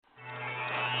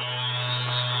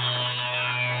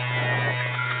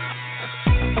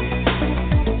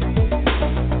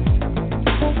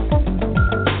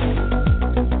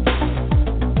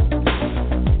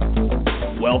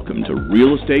to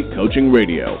Real Estate Coaching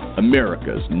Radio,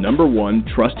 America's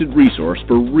 #1 trusted resource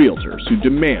for realtors who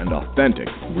demand authentic,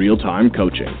 real-time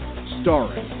coaching.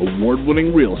 Starring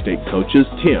award-winning real estate coaches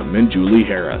Tim and Julie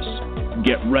Harris.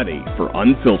 Get ready for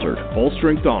unfiltered,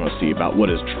 full-strength honesty about what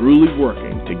is truly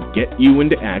working to get you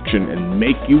into action and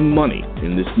make you money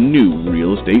in this new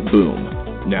real estate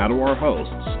boom. Now to our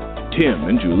hosts, Tim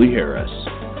and Julie Harris.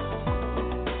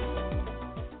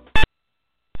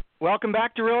 Welcome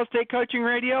back to Real Estate Coaching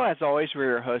Radio. As always, we're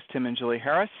your hosts, Tim and Julie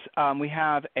Harris. We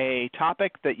have a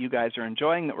topic that you guys are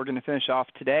enjoying that we're going to finish off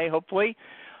today, hopefully.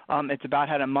 It's about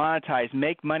how to monetize,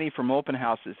 make money from open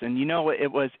houses. And you know,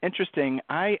 it was interesting.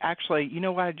 I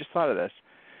just thought of this.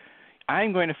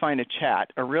 I'm going to find a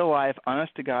chat, a real live,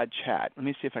 honest-to-God chat. Let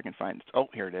me see if I can find it. Oh,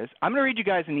 here it is. I'm going to read you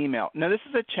guys an email. No, this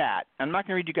is a chat. I'm not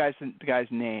going to read you guys the guy's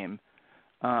name.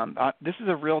 This is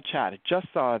a real chat. I just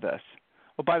saw this.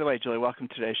 Oh, by the way, Julie, welcome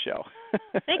to today's show.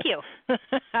 Thank you.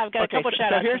 I've got a couple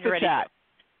chat outs. So here's the chat.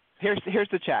 Here's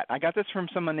the chat. I got this from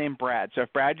someone named Brad. So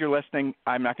if Brad, you're listening,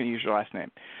 I'm not going to use your last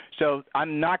name. So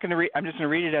I'm not going to read. I'm just going to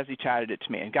read it as he chatted it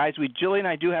to me. And guys, Julie and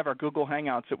I do have our Google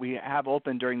Hangouts that we have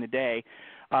open during the day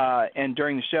and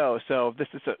during the show. So this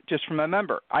is just from a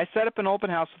member. I set up an open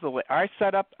house I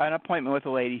set up an appointment with a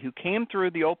lady who came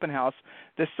through the open house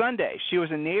this Sunday. She was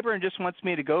a neighbor and just wants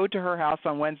me to go to her house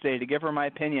on Wednesday to give her my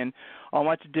opinion on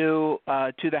what to do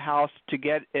to the house to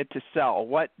get it to sell,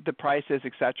 what the price is,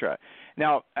 etc.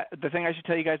 Now, the thing I should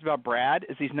tell you guys about Brad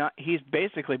is he's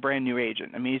basically a brand new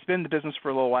agent. I mean, he's been in the business for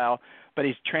a little while, but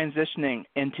he's transitioning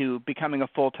into becoming a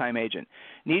full-time agent.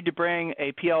 Need to bring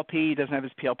a PLP. He doesn't have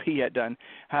his PLP yet done.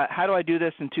 How do I do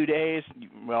this in 2 days?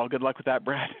 Well, good luck with that,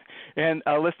 Brad. And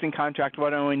a listing contract, what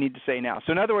do I need to say now?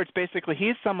 So in other words, basically,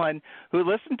 he's someone who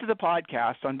listened to the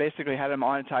podcast on basically how to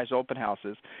monetize open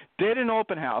houses, did an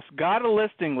open house, got a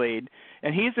listing lead,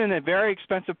 and he's in a very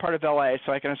expensive part of LA,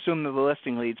 so I can assume that the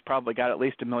listing lead's probably got at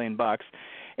least $1 million.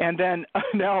 And then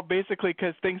now basically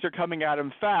because things are coming at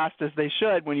him fast, as they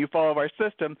should when you follow our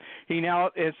system, he now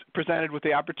is presented with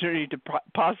the opportunity to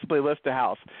possibly list a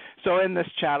house. So in this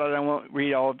chat, I won't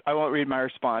read my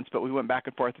response, but we went back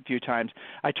and forth a few times.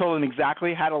 I told him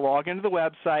exactly how to log into the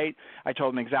website. I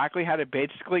told him exactly how to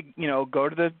basically, go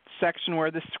to the section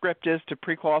where the script is to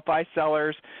pre-qualify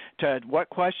sellers, to what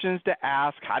questions to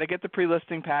ask, how to get the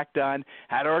pre-listing pack done,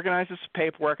 how to organize this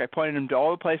paperwork. I pointed him to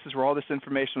all the places where all this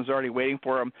information was already waiting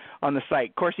for him on the site.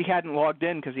 Of course, he hadn't logged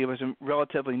in because he was a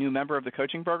relatively new member of the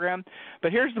coaching program.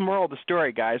 But here's the moral of the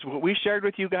story, guys. What we shared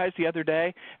with you guys the other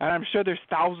day, and I'm sure there's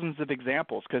thousands of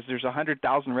examples because there's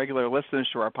 100,000 regular listeners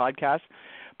to our podcast.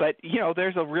 But,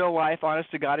 there's a real-life,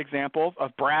 honest-to-God example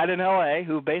of Brad in L.A.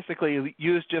 who basically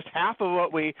used just half of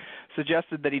what we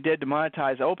suggested that he did to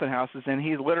monetize open houses, and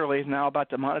he literally is now about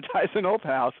to monetize an open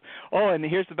house. Oh, and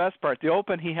here's the best part. The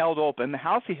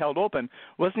house he held open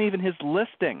wasn't even his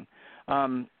listing.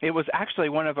 It was actually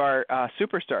one of our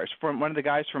superstars, from one of the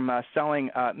guys from selling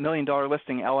 $1 million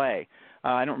listing L.A.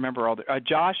 I don't remember all the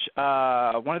Josh,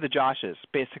 one of the Joshes,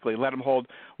 basically let him hold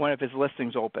one of his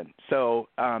listings open. So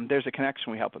there's a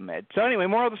connection we help him make. So anyway,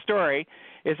 moral of the story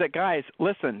is that, guys,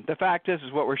 listen, the fact is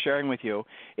what we're sharing with you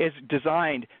is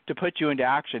designed to put you into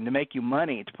action, to make you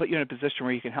money, to put you in a position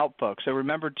where you can help folks. So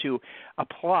remember to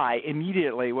apply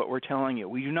immediately what we're telling you.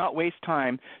 We do not waste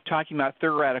time talking about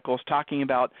theoreticals, talking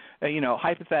about,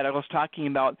 hypotheticals, talking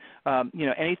about,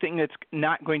 anything that's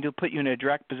not going to put you in a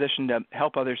direct position to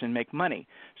help others and make money.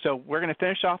 So we're going to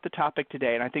finish off the topic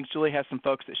today, and I think Julie has some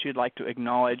folks that she'd like to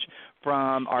acknowledge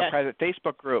from our private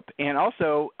Facebook group. And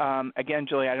also, again,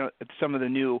 Julie, some of the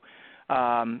new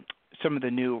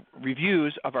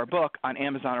reviews of our book on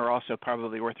Amazon are also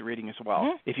probably worth reading as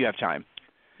well, if you have time.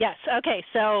 Yes. Okay.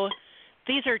 So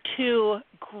these are two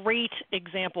great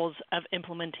examples of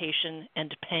implementation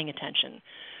and paying attention.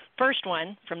 First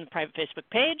one from the private Facebook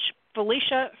page,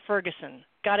 Felicia Ferguson.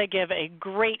 Got to give a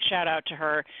great shout out to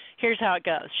her. Here's how it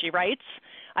goes. She writes,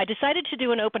 I decided to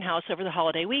do an open house over the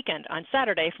holiday weekend on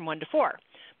Saturday from 1 to 4.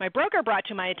 My broker brought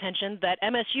to my attention that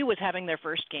MSU was having their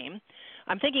first game.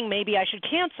 I'm thinking maybe I should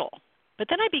cancel. But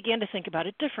then I began to think about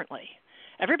it differently.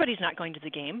 Everybody's not going to the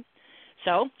game.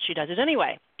 So she does it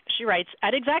anyway. She writes,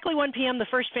 at exactly 1 p.m., the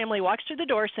first family walks through the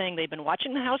door saying they've been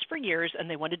watching the house for years and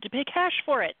they wanted to pay cash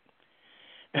for it.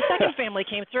 The second family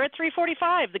came through at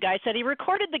 3:45. The guy said he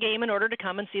recorded the game in order to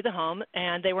come and see the home,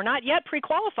 and they were not yet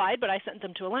pre-qualified, but I sent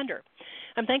them to a lender.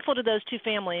 I'm thankful to those two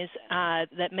families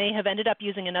that may have ended up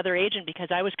using another agent because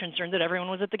I was concerned that everyone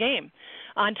was at the game.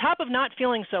 On top of not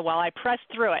feeling so well, I pressed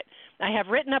through it. I have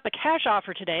written up a cash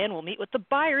offer today and will meet with the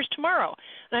buyers tomorrow.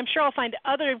 And I'm sure I'll find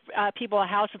other people a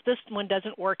house if this one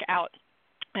doesn't work out.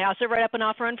 I also wrote up an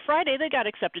offer on Friday that got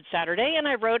accepted Saturday, and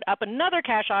I wrote up another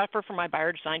cash offer for my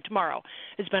buyer to sign tomorrow.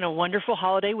 It's been a wonderful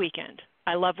holiday weekend.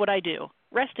 I love what I do.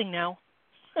 Resting now.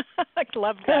 I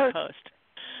love that post.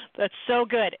 That's so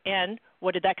good. And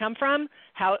what did that come from?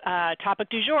 Topic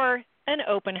du jour, an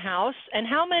open house. And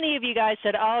how many of you guys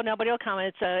said, oh, nobody will come,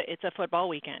 it's a football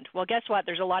weekend? Well, guess what?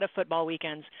 There's a lot of football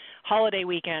weekends, holiday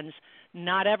weekends.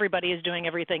 Not everybody is doing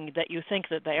everything that you think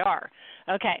that they are.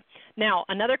 Okay. Now,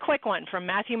 another quick one from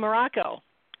Matthew Morocco.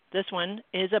 This one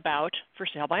is about for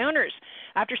sale by owners.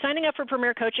 After signing up for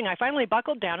Premier Coaching, I finally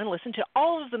buckled down and listened to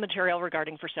all of the material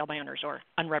regarding for sale by owners or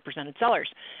unrepresented sellers.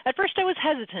 At first, I was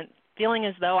hesitant, feeling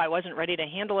as though I wasn't ready to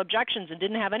handle objections and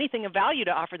didn't have anything of value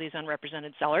to offer these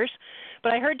unrepresented sellers.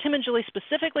 But I heard Tim and Julie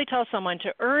specifically tell someone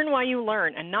to earn while you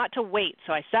learn and not to wait,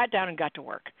 so I sat down and got to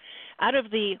work. Out of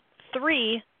the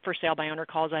 3 for sale by owner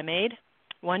calls I made,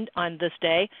 one on this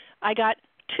day, I got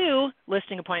 2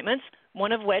 listing appointments,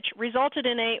 one of which resulted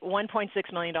in a $1.6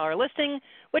 million listing,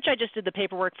 which I just did the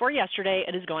paperwork for yesterday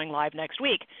and is going live next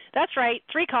week. That's right,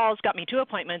 3 calls got me 2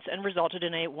 appointments and resulted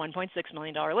in a $1.6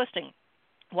 million listing.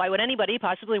 Why would anybody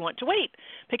possibly want to wait?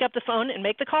 Pick up the phone and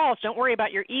make the calls. Don't worry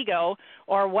about your ego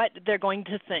or what they're going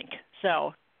to think.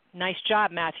 So, nice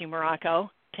job, Matthew Morocco,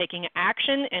 taking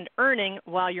action and earning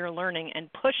while you're learning and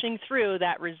pushing through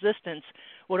that resistance.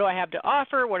 What do I have to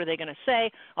offer? What are they going to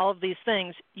say? All of these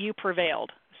things, you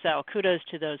prevailed. So kudos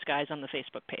to those guys on the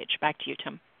Facebook page. Back to you,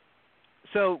 Tim.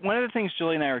 So one of the things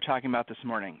Julie and I were talking about this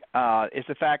morning is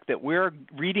the fact that we're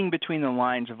reading between the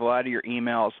lines of a lot of your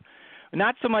emails.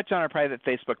 Not so much on our private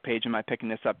Facebook page am I picking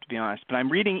this up, to be honest, but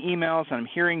I'm reading emails and I'm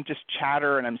hearing just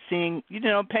chatter and I'm seeing,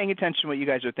 paying attention to what you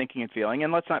guys are thinking and feeling.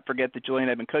 And let's not forget that Julie and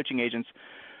I have been coaching agents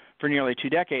for nearly 2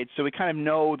 decades, so we kind of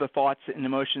know the thoughts and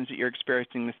emotions that you're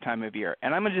experiencing this time of year.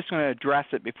 And I'm just going to address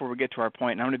it before we get to our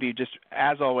point, and I'm going to be just,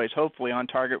 as always, hopefully on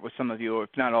target with some of you, if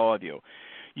not all of you.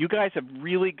 You guys have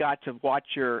really got to watch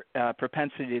your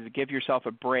propensity to give yourself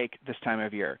a break this time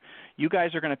of year. You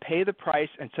guys are going to pay the price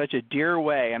in such a dear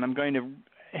way, and I'm going to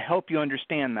help you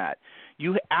understand that.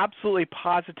 You absolutely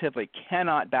positively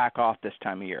cannot back off this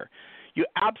time of year. You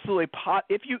absolutely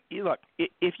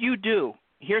if you do,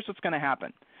 here's what's going to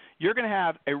happen. You're going to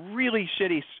have a really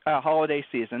shitty holiday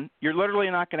season. You're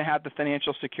literally not going to have the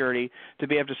financial security to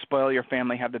be able to spoil your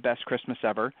family, have the best Christmas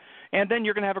ever. And then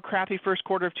you're going to have a crappy first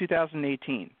quarter of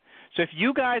 2018. So if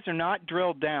you guys are not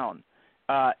drilled down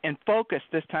and focused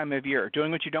this time of year,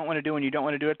 doing what you don't want to do when you don't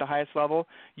want to do it at the highest level,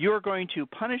 you're going to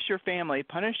punish your family,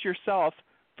 punish yourself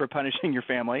for punishing your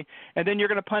family, and then you're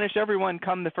going to punish everyone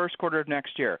come the first quarter of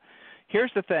next year.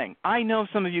 Here's the thing. I know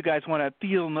some of you guys want to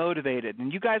feel motivated,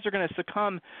 and you guys are going to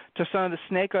succumb to some of the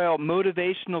snake oil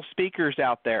motivational speakers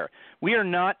out there. We are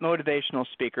not motivational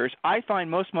speakers. I find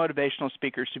most motivational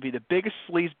speakers to be the biggest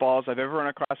sleazeballs I've ever run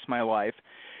across in my life.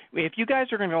 If you guys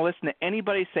are going to listen to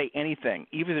anybody say anything,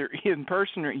 either in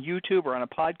person or YouTube or on a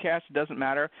podcast, it doesn't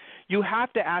matter, you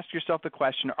have to ask yourself the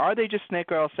question, are they just snake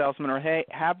oil salesmen, or hey,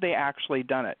 have they actually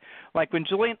done it? Like when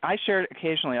Julie, I share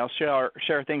occasionally, I'll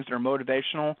share things that are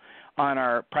motivational on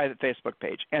our private Facebook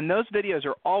page. And those videos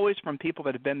are always from people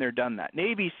that have been there, done that.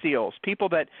 Navy SEALs, people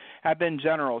that have been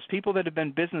generals, people that have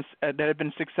been that have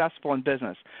been successful in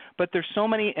business. But there's so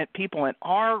many people in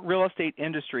our real estate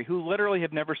industry who literally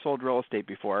have never sold real estate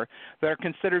before that are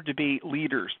considered to be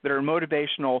leaders, that are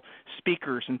motivational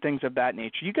speakers and things of that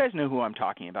nature. You guys know who I'm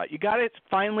talking about. You got to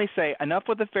finally say enough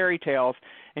with the fairy tales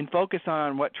and focus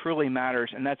on what truly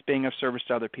matters, and that's being of service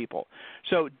to other people.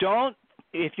 So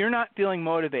if you're not feeling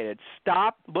motivated,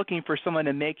 stop looking for someone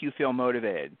to make you feel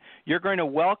motivated. You're going to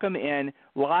welcome in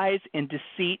lies and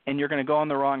deceit, and you're going to go on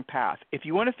the wrong path. If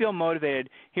you want to feel motivated,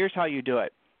 here's how you do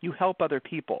it. You help other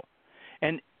people.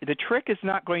 And the trick is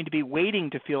not going to be waiting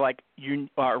to feel like you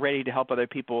are ready to help other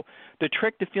people. The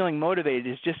trick to feeling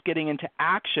motivated is just getting into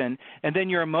action, and then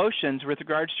your emotions with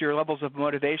regards to your levels of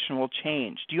motivation will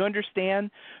change. Do you understand?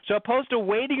 So opposed to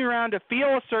waiting around to feel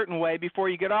a certain way before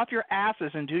you get off your asses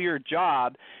and do your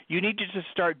job, you need to just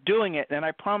start doing it, and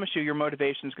I promise you your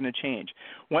motivation is going to change.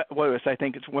 I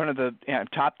think it's one of the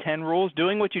top 10 rules.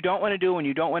 Doing what you don't want to do when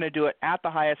you don't want to do it at the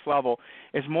highest level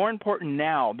is more important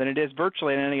now than it is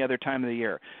virtually at any other time of the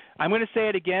year. I'm going to say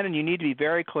it again, and you need to be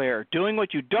very clear. Doing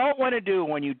what you don't want to do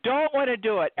when you don't want to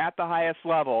do it at the highest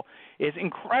level is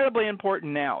incredibly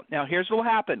important now. Now, here's what will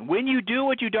happen. When you do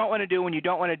what you don't want to do when you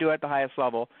don't want to do it at the highest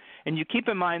level, and you keep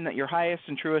in mind that your highest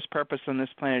and truest purpose on this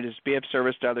planet is to be of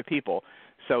service to other people,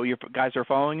 so you guys are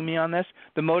following me on this,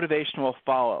 the motivation will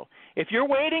follow. If you're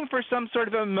waiting for some sort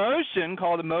of emotion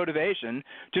called a motivation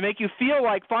to make you feel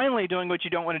like finally doing what you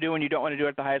don't want to do when you don't want to do it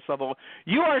at the highest level,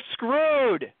 you are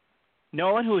screwed.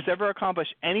 No one who has ever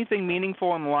accomplished anything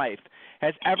meaningful in life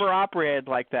has ever operated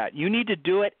like that. You need to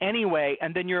do it anyway,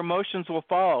 and then your emotions will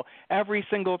follow every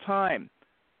single time.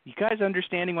 You guys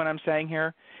understanding what I'm saying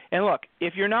here? And look,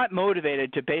 if you're not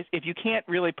motivated to if you can't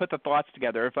really put the thoughts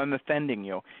together, if I'm offending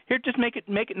you, here, just make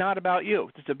it not about you.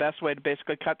 It's the best way to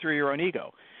basically cut through your own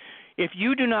ego. If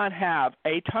you do not have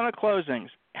a ton of closings,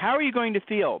 how are you going to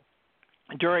feel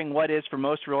during what is for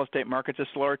most real estate markets a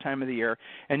slower time of the year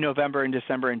in November and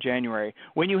December and January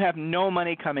when you have no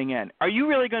money coming in? Are you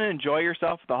really going to enjoy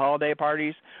yourself at the holiday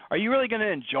parties? Are you really going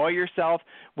to enjoy yourself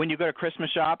when you go to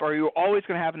Christmas shop? Or are you always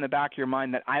going to have in the back of your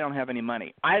mind that I don't have any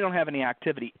money, I don't have any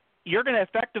activity? You're going to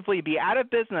effectively be out of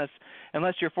business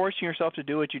unless you're forcing yourself to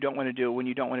do what you don't want to do when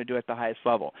you don't want to do it at the highest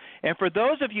level. And for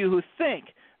those of you who think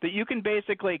that you can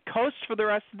basically coast for the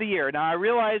rest of the year. Now, I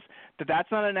realize that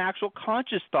that's not an actual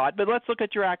conscious thought, but let's look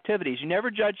at your activities. You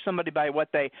never judge somebody by what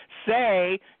they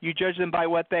say. You judge them by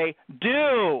what they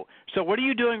do. So what are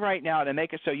you doing right now to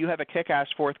make it so you have a kick-ass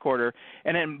fourth quarter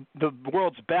and then the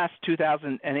world's best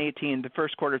 2018, the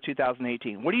first quarter of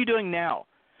 2018? What are you doing now?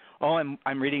 Oh,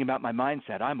 I'm reading about my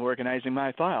mindset. I'm organizing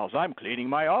my files. I'm cleaning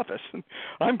my office.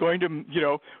 I'm going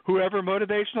to, whoever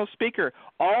motivational speaker.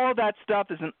 All that stuff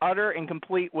is an utter and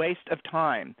complete waste of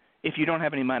time if you don't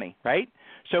have any money, right?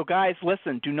 So, guys,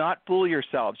 listen, do not fool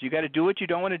yourselves. You got to do what you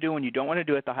don't want to do when you don't want to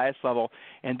do it at the highest level,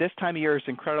 and this time of year is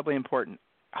incredibly important.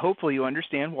 Hopefully you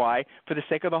understand why for the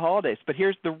sake of the holidays. But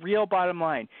here's the real bottom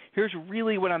line. Here's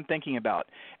really what I'm thinking about.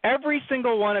 Every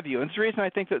single one of you, and it's the reason I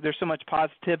think that there's so much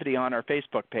positivity on our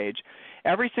Facebook page,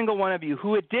 every single one of you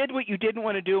who did what you didn't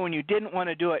want to do when you didn't want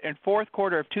to do it in fourth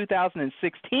quarter of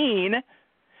 2016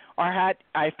 had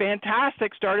a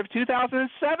fantastic start of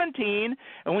 2017.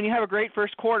 And when you have a great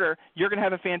first quarter, you're going to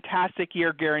have a fantastic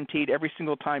year guaranteed every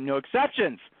single time, no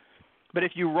exceptions. But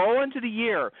if you roll into the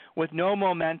year with no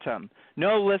momentum,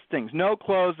 no listings, no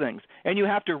closings, and you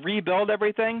have to rebuild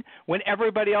everything when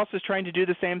everybody else is trying to do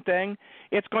the same thing,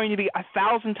 it's going to be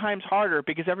 1,000 times harder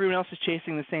because everyone else is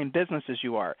chasing the same business as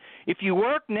you are. If you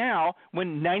work now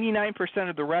when 99%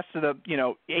 of the rest of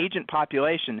the agent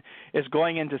population is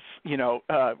going into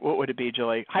what would it be,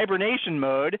 Julie? Hibernation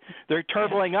mode. They're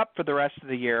turbling up for the rest of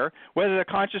the year. Whether they're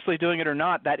consciously doing it or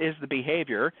not, that is the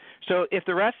behavior. So if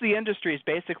the rest of the industry is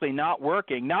basically not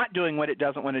working, not doing what it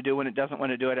doesn't want to do when it doesn't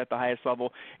want to do it at the highest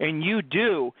level, and you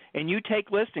do, and you take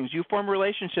listings, you form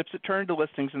relationships that turn to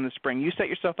listings in the spring, you set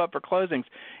yourself up for closings,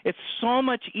 it's so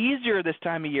much easier this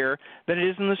time of year than it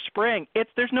is in the spring.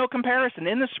 There's no comparison.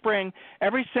 In the spring,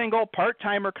 every single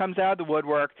part-timer comes out of the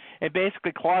woodwork and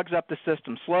basically clogs up the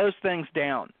system, slows things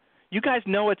down. You guys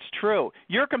know it's true.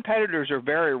 Your competitors are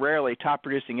very rarely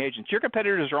top-producing agents. Your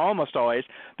competitors are almost always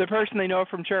the person they know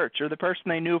from church or the person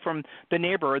they knew from the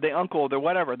neighbor or the uncle or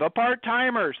whatever. The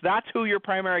part-timers, that's who your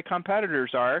primary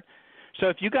competitors are. So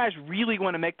if you guys really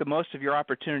want to make the most of your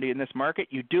opportunity in this market,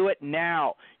 you do it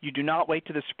now. You do not wait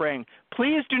to the spring.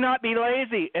 Please do not be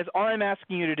lazy, is all I'm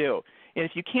asking you to do. And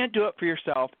if you can't do it for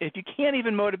yourself, if you can't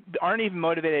even aren't even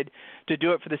motivated to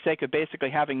do it for the sake of basically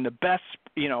having the best,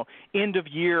 end of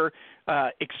year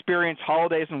experience,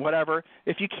 holidays and whatever,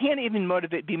 if you can't even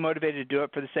be motivated to do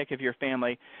it for the sake of your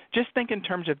family, just think in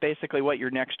terms of basically what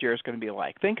your next year is going to be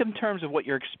like. Think in terms of what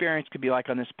your experience could be like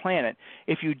on this planet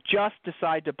if you just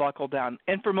decide to buckle down.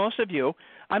 And for most of you,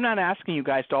 I'm not asking you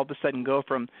guys to all of a sudden go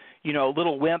from,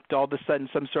 little wimp to all of a sudden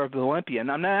some sort of Olympian.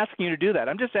 I'm not asking you to do that.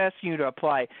 I'm just asking you to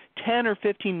apply 10 or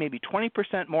 15, maybe 20%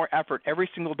 more effort every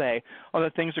single day on the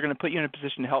things that are going to put you in a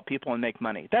position to help people and make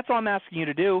money. That's all I'm asking you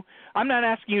to do. I'm not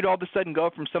asking you to all of a sudden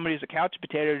go from somebody who's a couch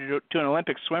potato to an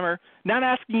Olympic swimmer. Not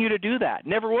asking you to do that.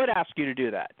 Never would ask you to do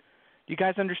that. Do you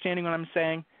guys understanding what I'm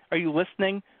saying? Are you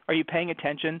listening? Are you paying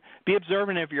attention? Be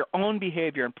observant of your own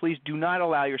behavior, and please do not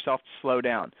allow yourself to slow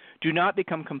down. Do not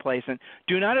become complacent.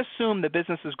 Do not assume the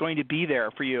business is going to be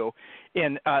there for you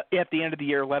at the end of the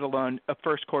year, let alone a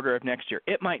first quarter of next year.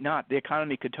 It might not. The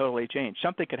economy could totally change.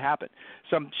 Something could happen.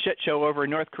 Some shit show over in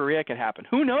North Korea could happen.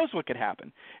 Who knows what could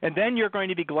happen? And then you're going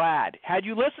to be glad. Had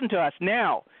you listened to us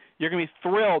now, you're going to be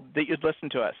thrilled that you'd listen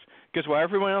to us. Because while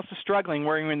everyone else is struggling,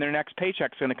 worrying when their next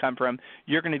paycheck's going to come from,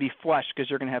 you're going to be flush because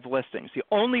you're going to have listings. The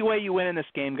only way you win in this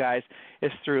game, guys,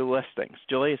 is through listings.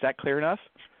 Julie, is that clear enough?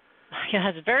 Yeah,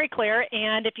 it's very clear.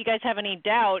 And if you guys have any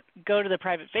doubt, go to the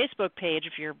private Facebook page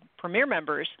if you're Premier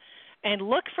members and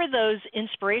look for those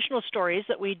inspirational stories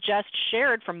that we just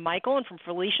shared from Michael and from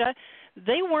Felicia.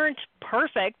 They weren't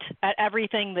perfect at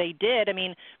everything they did. I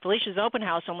mean, Felicia's open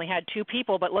house only had 2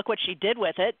 people, but look what she did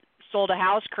with it. Sold a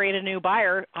house, created a new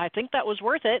buyer. I think that was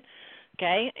worth it.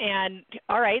 Okay, and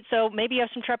all right, so maybe you have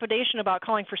some trepidation about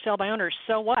calling for sale by owners.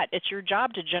 So what? It's your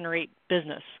job to generate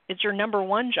business. It's your number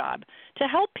one job to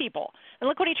help people. And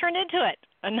look what he turned into it.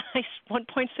 A nice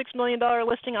 $1.6 million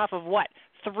listing off of what?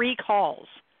 3 calls.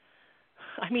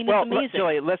 I mean, it's amazing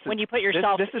Julie, listen, when you put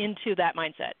yourself into that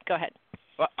mindset. Go ahead.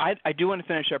 Well, I do want to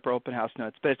finish up our open house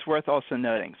notes, but it's worth also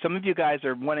noting. Some of you guys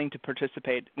are wanting to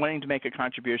participate, wanting to make a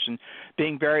contribution,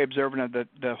 being very observant of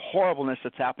the horribleness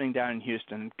that's happening down in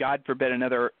Houston. God forbid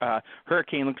another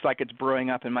hurricane looks like it's brewing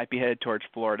up and might be headed towards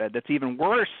Florida. That's even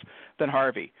worse than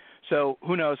Harvey. So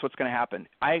who knows what's going to happen.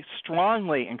 I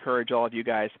strongly encourage all of you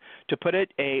guys to put an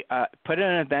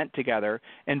event together,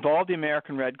 involve the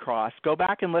American Red Cross. Go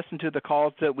back and listen to the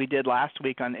calls that we did last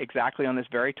week on this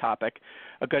very topic.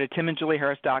 Go to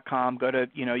timandjulieharris.com.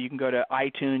 You can go to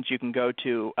iTunes. You can go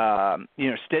to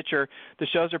Stitcher. The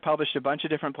shows are published a bunch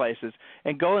of different places.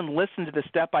 And go and listen to the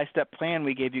step-by-step plan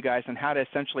we gave you guys on how to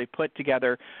essentially put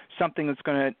together something that's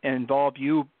going to involve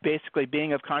you basically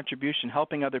being of contribution,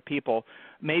 helping other people,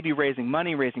 maybe raising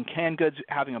money, raising canned goods,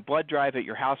 having a blood drive at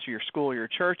your house or your school or your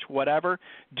church, whatever.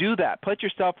 Do that. Put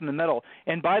yourself in the middle.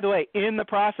 And by the way, in the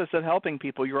process of helping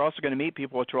people, you're also going to meet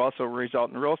people, which will also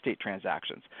result in real estate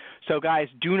transactions. So guys,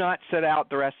 do not sit out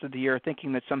the rest of the year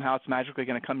thinking that somehow it's magically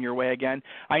going to come your way again.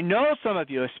 I know some of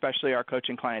you, especially our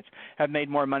coaching clients, have made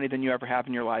more money than you ever have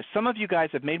in your lives. Some of you guys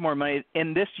have made more money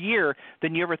in this year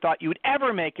than you ever thought you would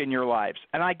ever make in your lives.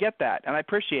 And I get that, and I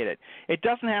appreciate it. It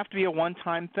doesn't have to be a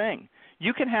one-time thing.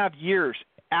 You can have years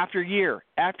after year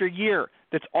after year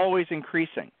that's always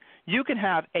increasing. You can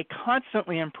have a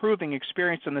constantly improving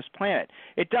experience on this planet.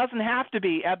 It doesn't have to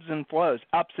be ebbs and flows,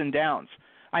 ups and downs.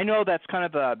 I know that's kind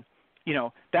of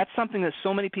that's something that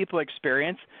so many people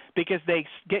experience because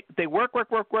they work,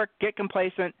 get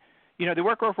complacent. They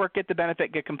work, get the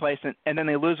benefit, get complacent, and then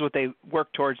they lose what they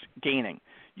work towards gaining.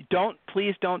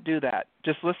 Please don't do that.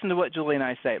 Just listen to what Julie and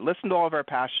I say. Listen to all of our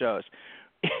past shows.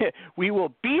 We will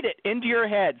beat it into your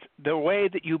heads. The way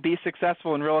that you be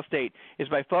successful in real estate is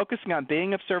by focusing on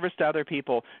being of service to other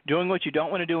people, doing what you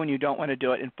don't want to do when you don't want to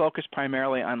do it, and focus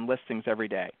primarily on listings every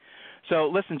day. So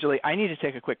listen, Julie, I need to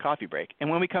take a quick coffee break.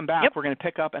 And when we come back, we're going to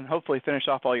pick up and hopefully finish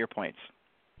off all your points.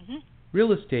 Mm-hmm.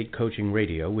 Real Estate Coaching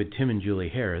Radio with Tim and Julie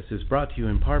Harris is brought to you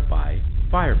in part by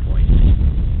FirePoint.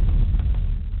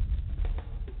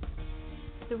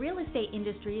 The real estate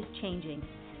industry is changing,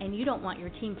 and you don't want your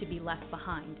team to be left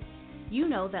behind. You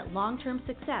know that long-term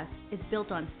success is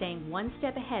built on staying one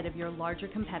step ahead of your larger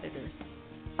competitors.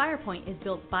 FirePoint is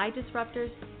built by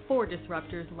disruptors for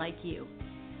disruptors like you.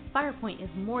 FirePoint is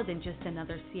more than just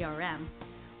another CRM.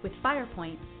 With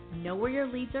FirePoint, know where your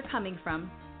leads are coming from,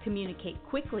 communicate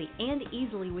quickly and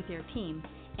easily with your team,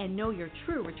 and know your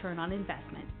true return on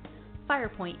investment.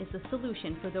 FirePoint is a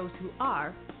solution for those who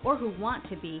are or who want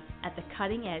to be at the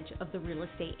cutting edge of the real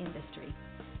estate industry.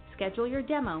 Schedule your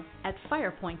demo at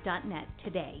firepoint.net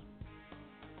today.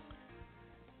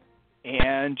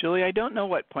 And, Julie, I don't know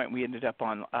what point we ended up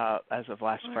on as of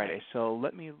last Friday, so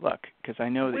let me look, because I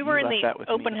know that we were you in left that with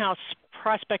the open me. house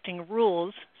prospecting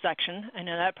rules section. I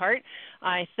know that part.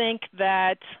 I think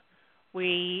that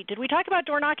did we talk about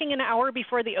door knocking an hour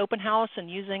before the open house and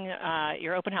using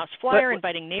your open house flyer,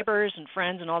 inviting neighbors and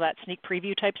friends and all that sneak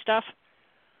preview type stuff?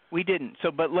 We didn't.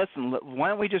 But listen, why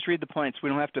don't we just read the points? We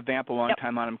don't have to vamp a long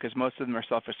time on them because most of them are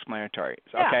self-explanatory.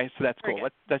 Okay, so that's cool.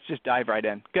 Let's just dive right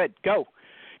in. Good. Go.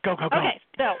 Okay,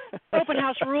 so open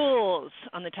house rules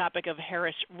on the topic of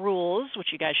Harris Rules, which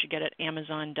you guys should get at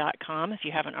Amazon.com if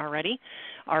you haven't already,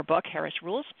 our book, Harris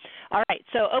Rules. All right,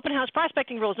 so open house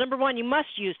prospecting rules. Number 1, you must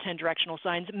use 10 directional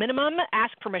signs minimum.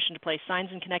 Ask permission to place signs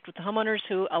and connect with the homeowners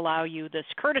who allow you this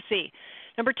courtesy.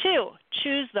 Number 2,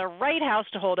 choose the right house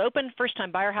to hold open.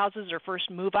 First-time buyer houses or first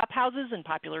move-up houses in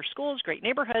popular schools, great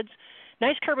neighborhoods,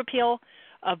 nice curb appeal.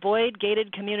 Avoid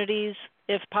gated communities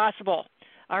if possible.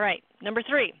 All right, number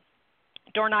 3,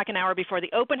 door knock an hour before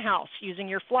the open house, using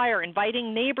your flyer,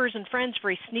 inviting neighbors and friends for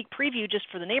a sneak preview just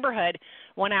for the neighborhood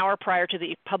 1 hour prior to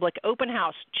the public open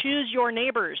house. Choose your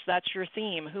neighbors. That's your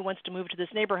theme. Who wants to move to this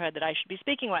neighborhood that I should be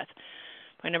speaking with?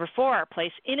 Point number 4,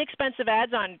 place inexpensive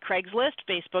ads on Craigslist,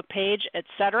 Facebook page,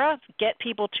 etc. Get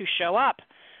people to show up.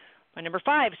 Point number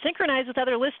 5, synchronize with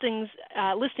other listing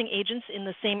agents in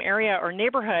the same area or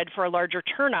neighborhood for a larger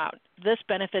turnout. This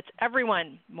benefits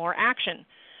everyone. More action.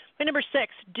 Point number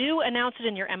 6, do announce it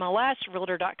in your MLS,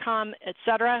 Realtor.com,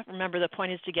 etc. Remember, the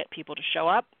point is to get people to show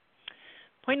up.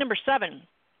 Point number 7,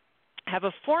 have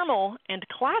a formal and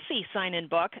classy sign-in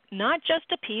book, not just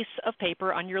a piece of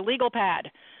paper on your legal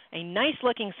pad. A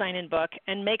nice-looking sign-in book,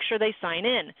 and make sure they sign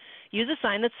in. Use a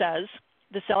sign that says,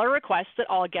 the seller requests that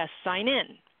all guests sign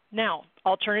in. Now,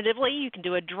 Alternatively, you can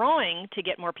do a drawing to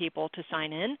get more people to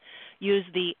sign in. Use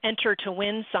the Enter to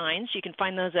Win signs. You can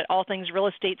find those at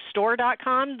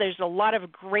allthingsrealestatestore.com. There's a lot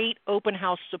of great open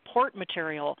house support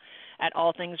material at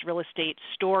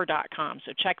allthingsrealestatestore.com.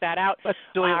 So check that out. Let's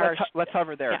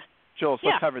hover there. Yeah. Jules,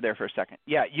 let's hover there for a second.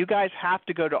 Yeah, you guys have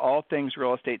to go to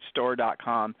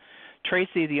allthingsrealestatestore.com.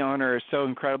 Tracy, the owner, is so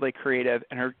incredibly creative,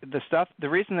 and the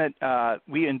reason that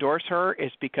we endorse her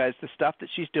is because the stuff that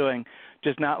she's doing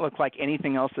does not look like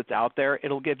anything else that's out there.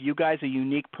 It'll give you guys a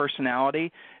unique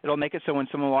personality. It'll make it so when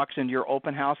someone walks into your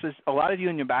open houses, a lot of you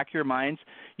in the back of your minds,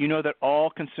 you know that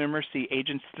all consumers see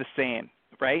agents the same,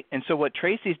 right? And so what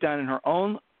Tracy's done in her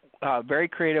own very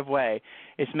creative way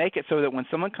is make it so that when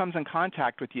someone comes in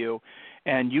contact with you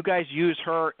and you guys use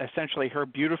her, essentially her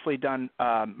beautifully done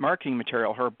marketing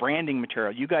material, her branding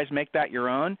material, you guys make that your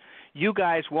own, you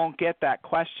guys won't get that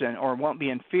question or won't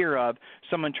be in fear of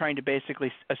someone trying to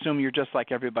basically assume you're just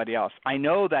like everybody else. I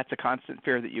know that's a constant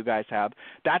fear that you guys have.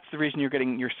 That's the reason you're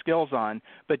getting your skills on,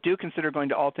 but do consider going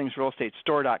to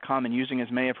allthingsrealestatestore.com and using as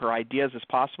many of her ideas as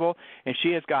possible, and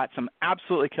she has got some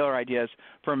absolutely killer ideas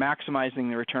for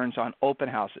maximizing the returns on open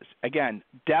houses. Again,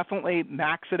 definitely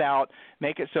max it out,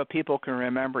 make it so people can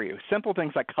remember you. Simple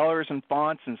things like colors and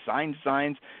fonts and sign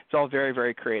designs, it's all very,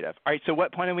 very creative. All right, so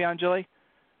what point are we on, Julie?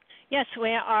 Yes, we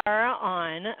are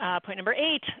on point number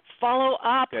 8, follow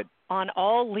up on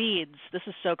all leads. This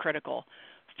is so critical.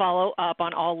 Follow up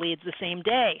on all leads the same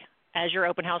day as your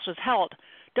open house was held.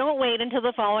 Don't wait until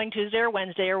the following Tuesday or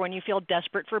Wednesday or when you feel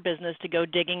desperate for business to go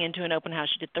digging into an open house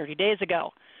you did 30 days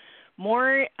ago.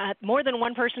 More than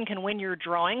one person can win your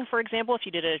drawing. For example, if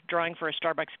you did a drawing for a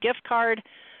Starbucks gift card,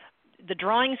 the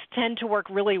drawings tend to work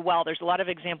really well. There's a lot of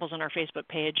examples on our Facebook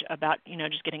page about,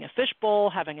 just getting a fishbowl,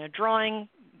 having a drawing,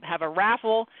 have a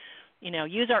raffle.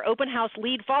 Use our open house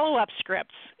lead follow-up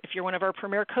scripts. If you're one of our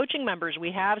Premier Coaching members,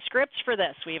 we have scripts for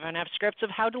this. We even have scripts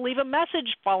of how to leave a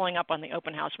message following up on the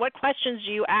open house. What questions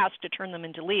do you ask to turn them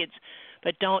into leads?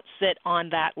 But don't sit on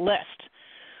that list.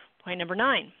 Point number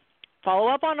 9, follow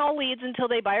up on all leads until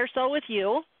they buy or sell with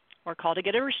you, or call to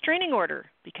get a restraining order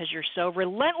because you're so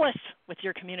relentless with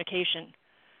your communication.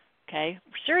 Okay?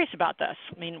 We're serious about this.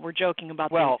 I mean, we're joking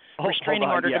about the restraining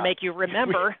order to make you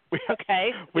remember. Okay?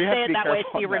 We say it that way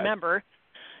so you remember.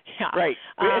 Yeah. Right.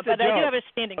 But I do have a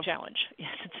standing challenge.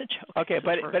 Yes, it's a joke. Okay,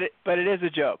 but it is a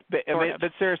joke.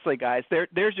 But seriously, guys,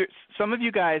 some of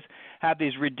you guys have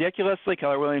these ridiculously,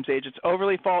 Keller Williams agents,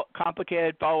 overly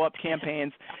complicated follow-up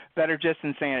campaigns that are just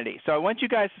insanity. So I want you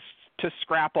guys to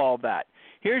scrap all of that.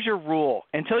 Here's your rule.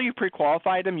 Until you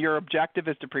pre-qualified them, your objective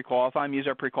is to pre-qualify them, use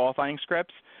our pre-qualifying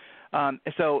scripts.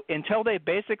 So until they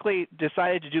basically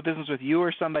decided to do business with you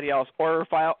or somebody else or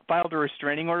filed a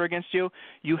restraining order against you,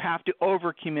 you have to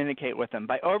over-communicate with them.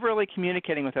 By overly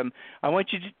communicating with them, I want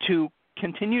you to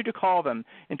continue to call them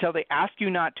until they ask you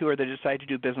not to or they decide to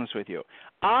do business with you.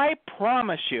 I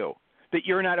promise you that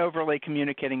you're not overly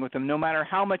communicating with them. No matter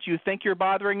how much you think you're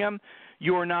bothering them,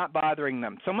 you're not bothering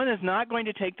them. Someone is not going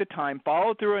to take the time,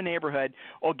 follow through a neighborhood,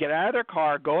 or get out of their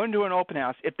car, go into an open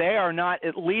house if they are not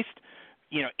at least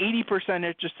 80%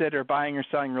 interested or buying or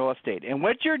selling real estate. And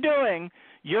what you're doing,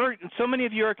 so many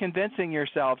of you are convincing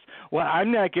yourselves, well,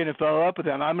 I'm not going to follow up with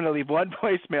them. I'm going to leave one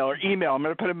voicemail or email. I'm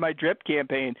going to put in my drip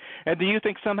campaign. And do you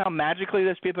think somehow magically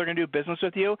those people are going to do business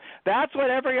with you? That's what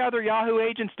every other Yahoo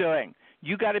agent's doing.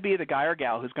 You got to be the guy or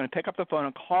gal who's going to pick up the phone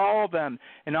and call them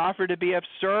and offer to be of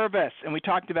service. And we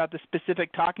talked about the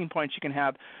specific talking points you can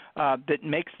have that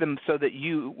makes them so that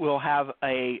you will have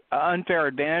a unfair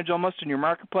advantage almost in your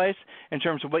marketplace in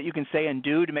terms of what you can say and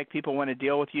do to make people want to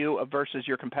deal with you versus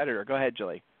your competitor. Go ahead,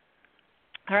 Julie.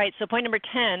 All right, so point number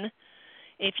 10,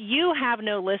 if you have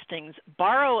no listings,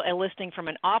 borrow a listing from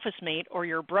an office mate or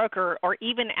your broker or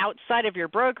even outside of your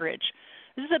brokerage.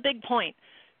 This is a big point.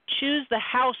 Choose the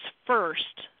house first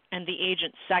and the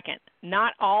agent second.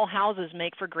 Not all houses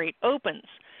make for great opens.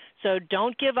 So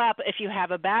don't give up if you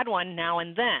have a bad one now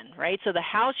and then, right? So the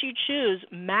house you choose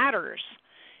matters.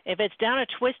 If it's down a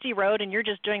twisty road and you're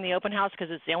just doing the open house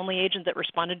because it's the only agent that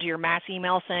responded to your mass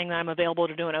email saying that I'm available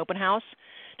to do an open house,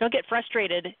 don't get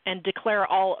frustrated and declare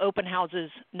all open houses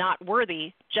not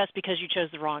worthy just because you chose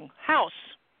the wrong house.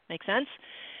 Make sense?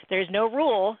 There's no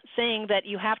rule saying that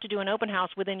you have to do an open house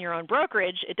within your own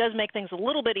brokerage. It does make things a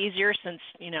little bit easier since,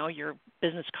 your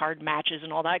business card matches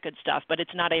and all that good stuff, but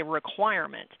it's not a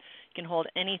requirement. You can hold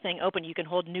anything open. You can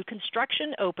hold new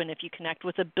construction open if you connect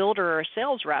with a builder or a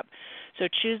sales rep. So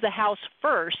choose the house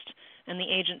first and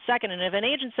the agent second. And if an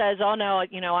agent says, oh, no,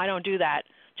 I don't do that,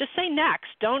 just say next.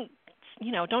 Don't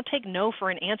don't take no for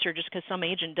an answer just because some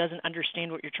agent doesn't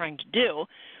understand what you're trying to do.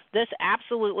 This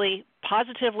absolutely,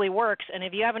 positively works. And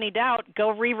if you have any doubt, go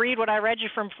reread what I read you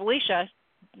from Felicia.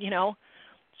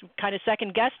 Kind of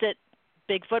second guessed it.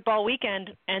 Big football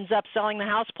weekend, ends up selling the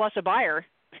house plus a buyer,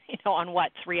 on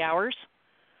what, 3 hours?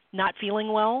 Not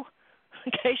feeling well?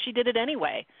 Okay, she did it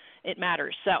anyway. It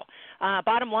matters. So,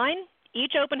 bottom line,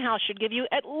 each open house should give you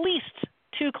at least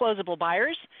 2 closable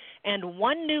buyers and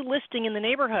 1 new listing in the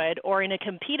neighborhood or in a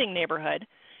competing neighborhood.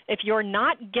 If you're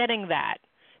not getting that,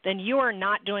 then you are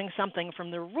not doing something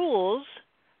from the rules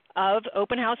of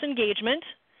open house engagement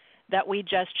that we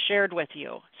just shared with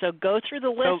you. So go through the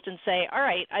list and say, all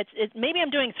right, maybe I'm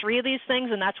doing 3 of these things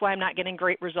and that's why I'm not getting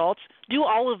great results. Do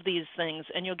all of these things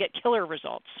and you'll get killer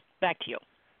results. Back to you.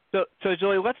 So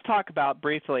Julie, let's talk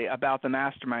briefly about the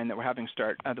mastermind that we're having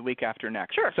start the week after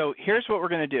next. Sure. So here's what we're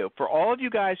going to do. For all of you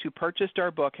guys who purchased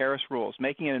our book, Harris Rules,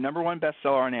 making it a #1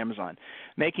 bestseller on Amazon,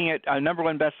 making it a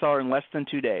 #1 bestseller in less than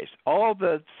 2 days, all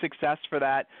the success for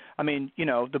that,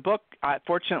 the book,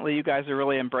 fortunately, you guys are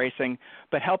really embracing,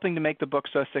 but helping to make the book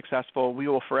so successful, we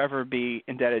will forever be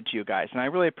indebted to you guys, and I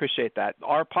really appreciate that.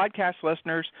 Our podcast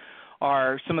listeners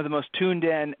are some of the most tuned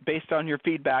in based on your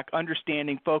feedback,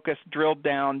 understanding, focused, drilled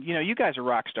down. You guys are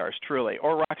rock stars, truly,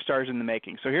 or rock stars in the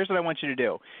making. So here's what I want you to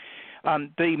do.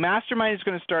 The mastermind is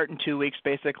going to start in 2 weeks,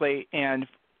 basically, and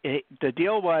the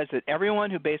deal was that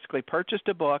everyone who basically purchased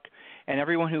a book and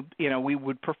everyone who, we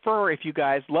would prefer if you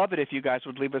guys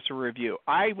would leave us a review.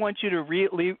 I want you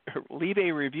to leave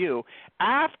a review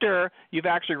after you've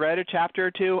actually read a chapter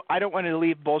or 2. I don't want to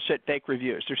leave bullshit fake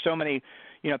reviews. There's so many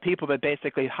people that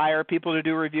basically hire people to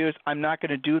do reviews. I'm not going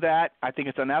to do that. I think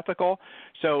it's unethical.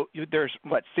 So there's,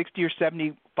 60 or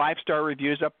 70 5-star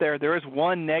reviews up there. There is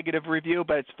 1 negative review,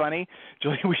 but it's funny.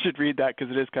 Julie, we should read that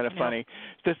because it is kind of funny.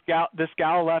 This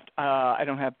gal left. I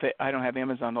don't have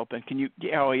Amazon open. Can you?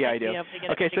 Oh yeah, I do.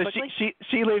 Okay, so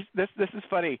she leaves. This is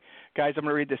funny, guys. I'm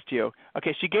going to read this to you.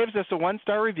 Okay, she gives us a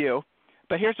 1-star review,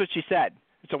 but here's what she said.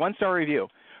 It's a 1-star review.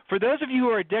 For those of you who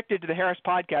are addicted to the Harris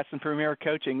Podcast and Premier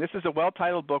Coaching, this is a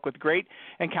well-titled book with great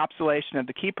encapsulation of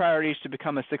the key priorities to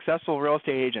become a successful real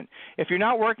estate agent. If you're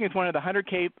not working with one of the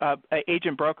 100K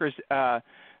agent brokers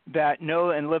that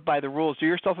know and live by the rules, do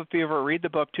yourself a favor, read the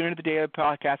book, tune into the daily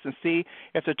podcast, and see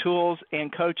if the tools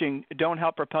and coaching don't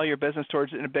help propel your business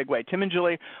towards it in a big way. Tim and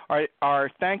Julie are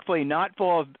thankfully not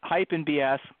full of hype and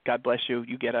BS. God bless you.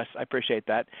 You get us. I appreciate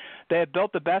that. They have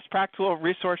built the best practical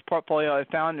resource portfolio I've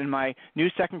found in my new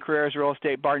second career as real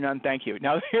estate, bar none. Thank you.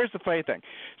 Now, here's the funny thing.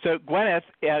 So Gwyneth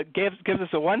gives us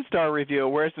a 1-star review,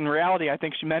 whereas in reality, I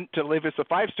think she meant to leave us a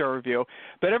 5-star review.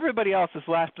 But everybody else has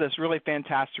left us really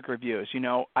fantastic reviews.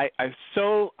 I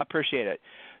so appreciate it.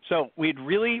 So we'd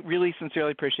really, really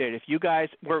sincerely appreciate it if you guys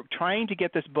were trying to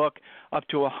get this book up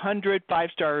to 100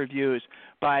 5-star reviews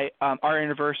by our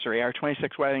anniversary, our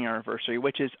 26th wedding anniversary,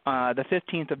 which is the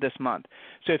 15th of this month.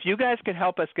 So if you guys could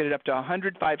help us get it up to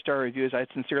 100 5-star reviews, I'd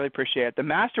sincerely appreciate it. The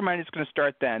mastermind is going to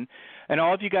start then, and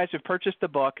all of you guys who've purchased the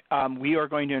book, we are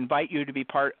going to invite you to be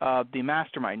part of the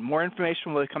mastermind. More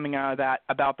information will be coming out of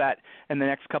about that in the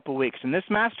next couple of weeks. And this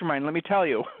mastermind, let me tell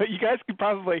you, you guys can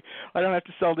probably, I don't have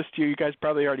to sell this to you, you guys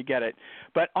probably already get it.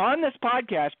 But on this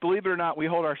podcast, believe it or not, we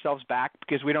hold ourselves back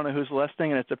because we don't know who's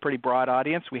listening, and it's a pretty broad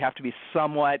audience. We have to be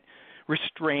somewhat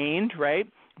restrained, right?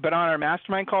 But on our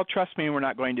mastermind call, trust me, we're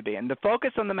not going to be. And the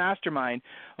focus on the mastermind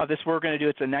of this, we're going to do,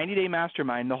 it's a 90-day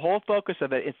mastermind. The whole focus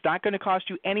of it, it's not going to cost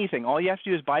you anything. All you have to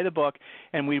do is buy the book,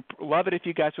 and we'd love it if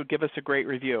you guys would give us a great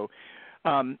review.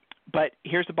 But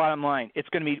here's the bottom line. It's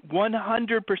going to be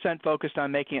 100% focused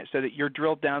on making it so that you're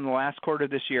drilled down the last quarter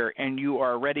of this year and you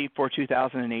are ready for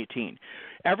 2018.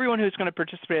 Everyone who's going to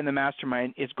participate in the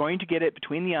mastermind is going to get it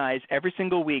between the eyes every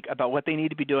single week about what they need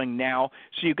to be doing now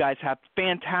so you guys have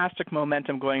fantastic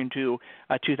momentum going into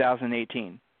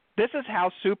 2018. This is how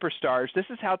superstars, this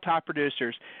is how top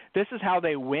producers, this is how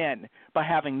they win, by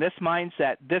having this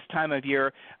mindset this time of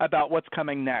year about what's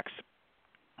coming next.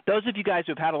 Those of you guys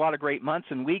who have had a lot of great months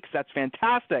and weeks, that's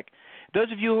fantastic.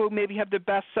 Those of you who maybe have the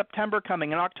best September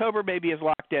coming and October maybe is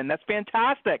locked in, that's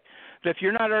fantastic. But if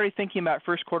you're not already thinking about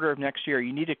first quarter of next year,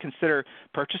 you need to consider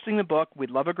purchasing the book.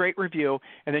 We'd love a great review,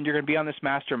 and then you're going to be on this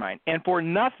mastermind. And for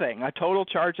nothing, a total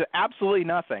charge of absolutely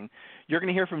nothing, you're going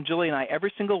to hear from Julie and I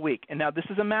every single week. And now this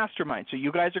is a mastermind, so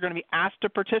you guys are going to be asked to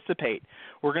participate.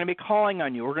 We're going to be calling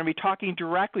on you. We're going to be talking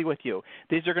directly with you.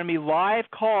 These are going to be live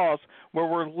calls where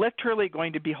we're literally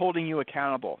going to be holding you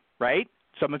accountable, right?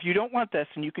 Some of you don't want this,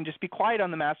 and you can just be quiet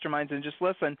on the masterminds and just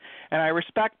listen, and I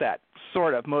respect that,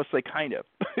 sort of, mostly, kind of,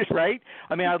 right?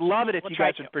 I mean, I'd love it if you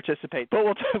guys would participate, but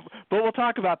we'll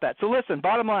talk about that. So listen,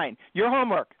 bottom line, your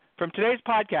homework from today's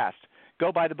podcast,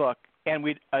 go buy the book. and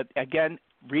we'd, again,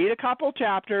 read a couple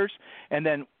chapters and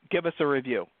then give us a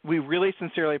review. We really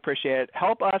sincerely appreciate it.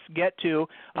 Help us get to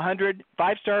 100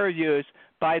 5-star reviews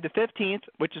by the 15th,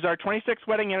 which is our 26th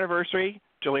wedding anniversary.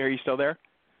 Julie, are you still there?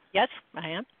 Yes, I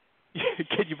am.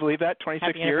 Can you believe that? 26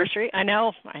 Happy years? Anniversary. I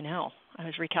know. I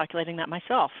was recalculating that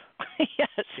myself.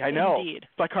 Yes, I know. Indeed.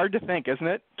 It's like hard to think, isn't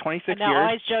it? 26 years. I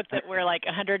always joke that we're like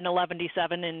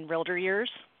 177 in realtor years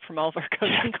from all of our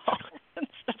coaching calls and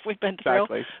stuff we've been through.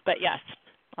 Exactly. But yes,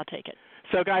 I'll take it.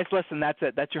 So, guys, listen, that's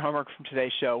it. That's your homework from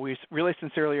today's show. We really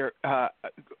sincerely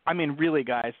really,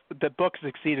 guys, the book has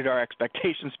exceeded our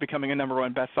expectations, becoming a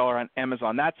 #1 bestseller on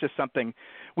Amazon. That's just something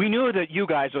we knew that you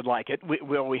guys would like it.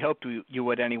 We hoped you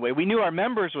would anyway. We knew our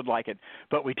members would like it,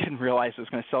 but we didn't realize it was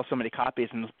going to sell so many copies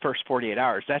in the first 48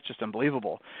 hours. That's just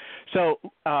unbelievable. So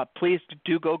please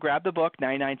do go grab the book,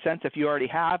 99 cents. If you already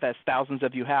have, as thousands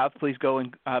of you have, please go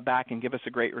and back and give us a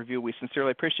great review. We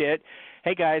sincerely appreciate it.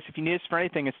 Hey, guys, if you need us for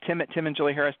anything, it's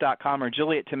tim@timandjulieharris.com or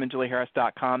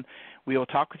julie@timandjulieharris.com. We will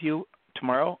talk with you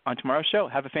tomorrow on tomorrow's show.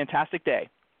 Have a fantastic day.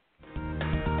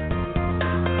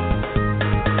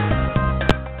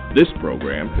 This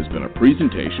program has been a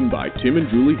presentation by Tim and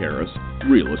Julie Harris,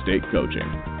 Real Estate Coaching.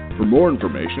 For more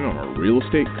information on our real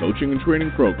estate coaching and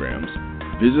training programs,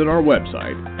 visit our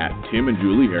website at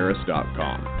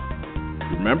timandjulieharris.com.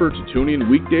 Remember to tune in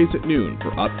weekdays at noon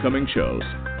for upcoming shows.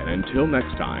 And until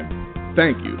next time,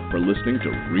 thank you for listening to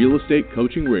Real Estate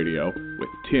Coaching Radio with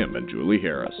Tim and Julie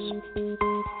Harris.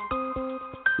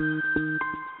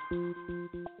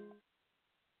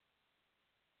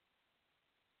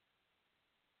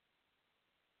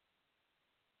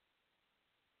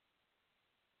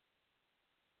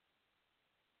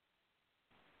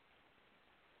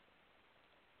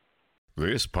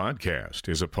 This podcast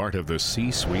is a part of the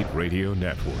C-Suite Radio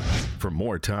Network. For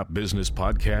more top business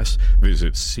podcasts,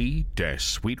 visit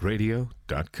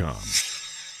c-suiteradio.com.